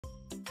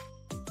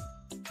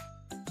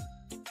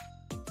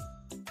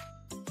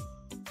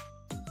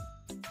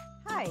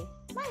Hi,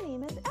 my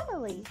name is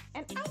Emily,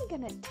 and I'm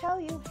going to tell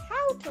you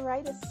how to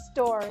write a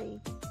story.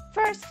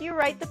 First, you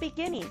write the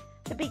beginning.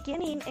 The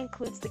beginning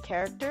includes the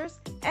characters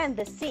and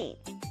the scene.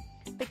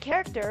 The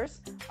characters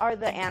are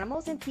the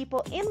animals and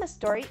people in the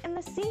story, and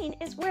the scene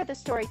is where the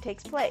story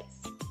takes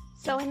place.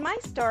 So in my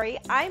story,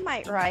 I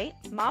might write,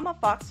 Mama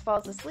Fox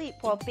falls asleep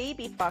while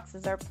baby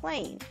foxes are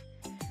playing.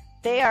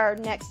 They are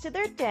next to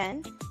their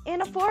den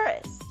in a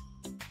forest.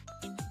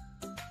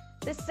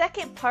 The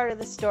second part of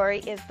the story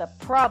is the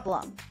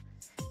problem.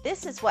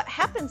 This is what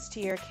happens to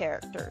your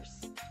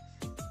characters.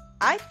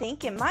 I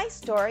think in my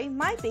story,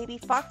 my baby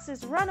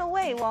foxes run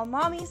away while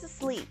mommy's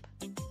asleep.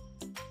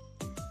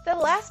 The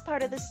last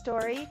part of the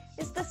story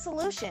is the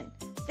solution.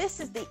 This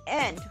is the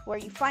end, where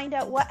you find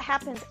out what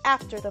happens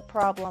after the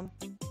problem.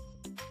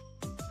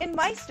 In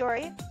my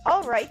story,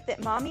 I'll write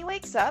that mommy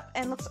wakes up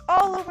and looks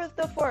all over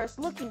the forest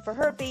looking for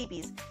her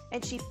babies,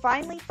 and she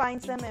finally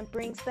finds them and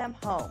brings them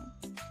home.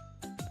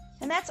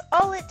 And that's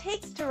all it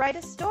takes to write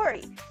a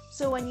story.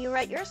 So when you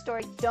write your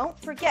story, don't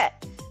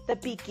forget the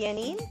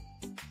beginning,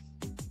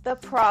 the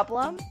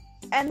problem,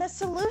 and the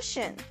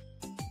solution.